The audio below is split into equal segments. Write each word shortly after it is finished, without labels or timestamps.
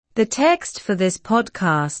The text for this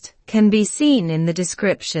podcast can be seen in the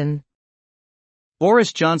description.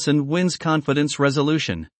 Boris Johnson wins confidence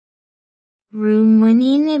resolution.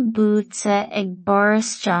 Rúmhaíne buaite ag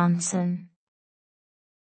Boris Johnson.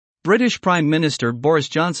 British Prime Minister Boris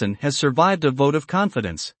Johnson has survived a vote of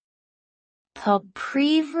confidence. Tá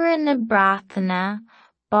príomhra na Breataine,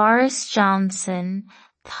 Boris Johnson,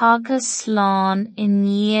 tagadh slán I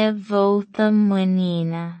ndiaidh vóta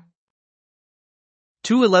muinneanna.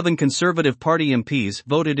 211 Conservative Party MPs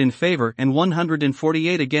voted in favour and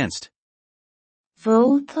 148 against.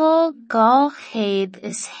 Vótáil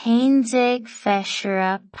 211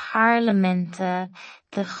 feisire Parlamente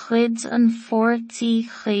de chuid an Fórtaí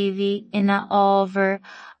Chaomhaigh ina ábhar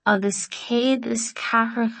agus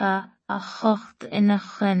 140 a chocht ina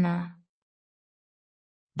dhuine.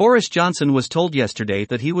 Boris Johnson was told yesterday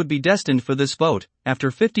that he would be destined for this vote, after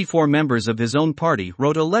 54 members of his own party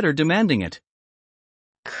wrote a letter demanding it.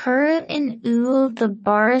 Cuireadh in úll de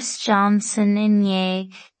Boris Johnson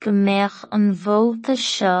inné go mbeadh an vóta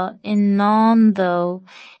seo in nándó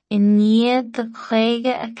I ndiaidh de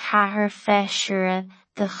 54 feisire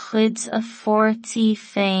de chuid a Fórtaí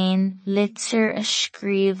féin litir a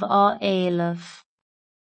scríobh á éileamh.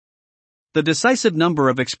 The decisive number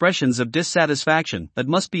of expressions of dissatisfaction that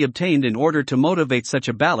must be obtained in order to motivate such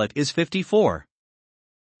a ballot is 54.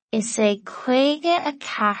 Is é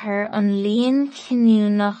 54 an líon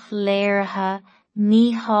cinniúnach léirithe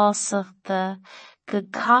míshásacha go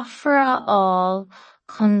caithfear a fháil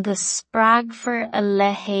chun go spreagfar a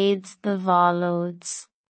leithéid de bhallóids.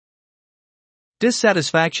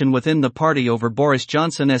 Dissatisfaction within the party over Boris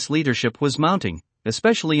Johnson's leadership was mounting,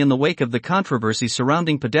 especially in the wake of the controversy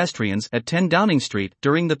surrounding pedestrians at 10 Downing Street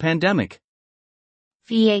during the pandemic.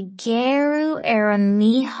 Bhí ag géarú an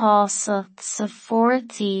míshásacht sa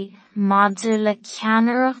Fórtaí maidir le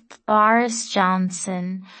ceannaireacht Boris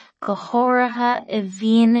Johnson go háirithe I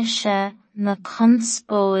bhfianaise na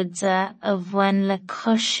conspóide a bhain le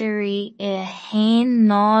cosisirí I 1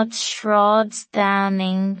 nád shráid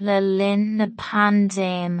Downing le linn na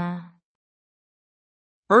pandéime.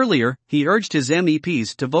 Earlier, he urged his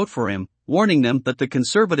MEPs to vote for him, warning them that the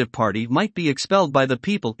Conservative Party might be expelled by the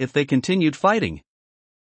people if they continued fighting.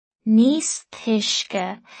 Níos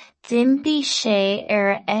tuisce, d'impi sé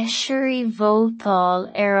eisirí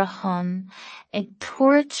vótáil a chun, ag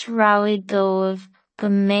tuairt Roghadóibh go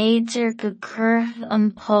méidir go cuireadh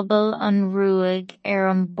an pobal an ruaig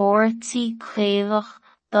an bpáirtí Caomhach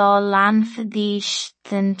dá leanfadís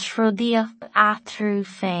den trodíocht athrú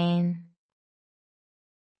féin.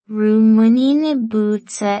 Rúmhaíne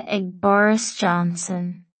buaite ag Boris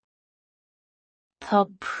Johnson. Tá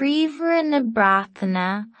príomhra na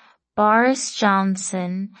Breataine, Boris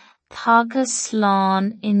Johnson, tagadh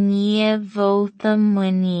slán I ndiaidh vóta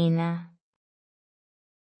muinneanna.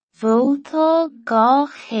 Vótáil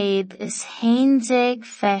 211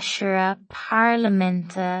 feisire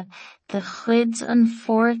Parlamente de chuid an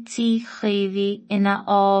Fórtaí Chaomhaigh ina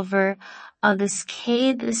ábhar agus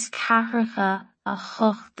 140 a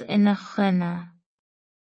chocht ina dhuine.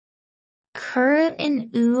 Cuireadh in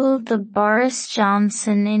úll de Boris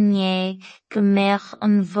Johnson inné go mbeadh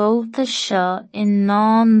an vóta seo in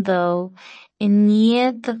nándó I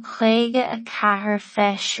ndiaidh de 54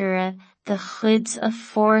 feisire de chuid a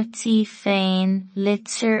Fórtaí féin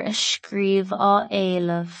litir a scríobh á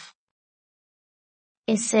éileamh.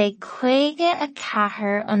 Is é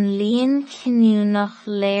 54 an líon cinniúnach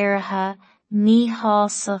léirithe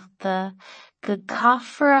míshásacha go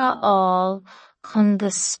caithfear a fháil chun go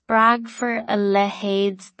spreagfar a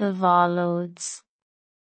leithéid de bhallóids.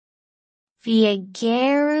 Bhí ag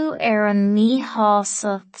géarú an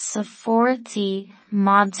míshásacht sa Fórtaí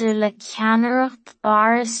maidir le ceannaireacht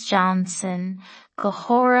Boris Johnson go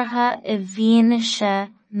háirithe I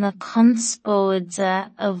bhfianaise na conspóide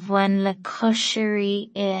a bhain le cosisirí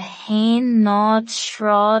I 1 nád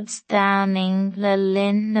shráid Downing le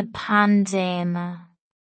linn na pandéime.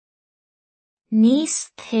 Níos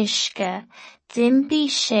tuisce, d'impi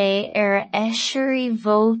sé eisirí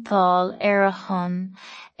vótáil a chun,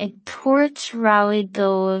 ag tuairt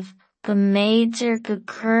Roghadóibh go méidir go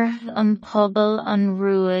cuireadh an pobal an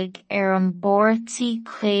ruaig an bpáirtí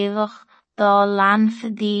Caomhach dá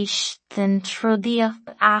leanfadís den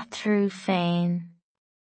trodíocht athrú féin.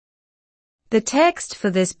 The text for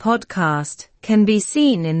this podcast can be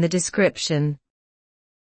seen in the description.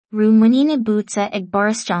 Rúmhaíne buaite ag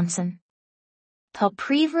Boris Johnson. Tá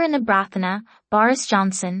príomhra na Breataine, Boris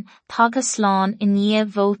Johnson, tagadh slán I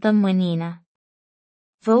ndiaidh vóta muinneanna.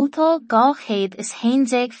 Vótáil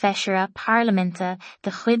 211 feisire Parlamente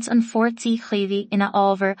de chuid an Fórtaí Chaomhaigh ina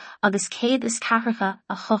ábhar agus 140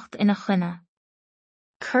 a chocht ina dhuine.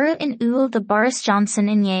 Cur in úl de Boris Johnson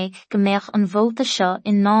inné go mbeadh an vóta seo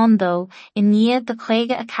in nándó in níiad de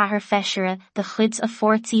 54 feisire de chuid a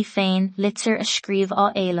fórtaí féin litir a scríobh á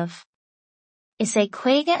éileamh. Is é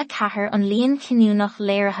 54 an líon cinúnach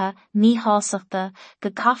léirithe míthásachta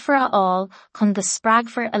go caithfear a fháil chun go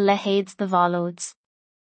spreagfar a leithéid de bhallóid.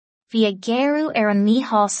 Bhí a géireadh an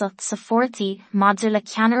míthásacht sa fórtaí maidir le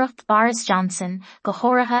ceannaireacht Boris Johnson go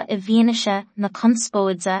háirithe i bhfianaise na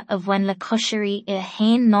conspóide a bhain le cosisirí i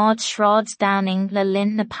 1 náid shráid Downing le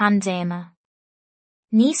linn na pandéime.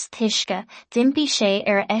 Níos tuisce, d'impi sé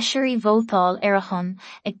ar eisirí vótáil ar a chun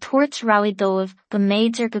ag tuairt Rowie dóibh go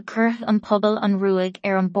méidir go curth an pobal an ruaig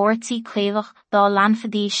ar an bórtaí claobhach dá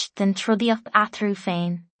leanfadís den trodíocht athrú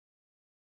féin.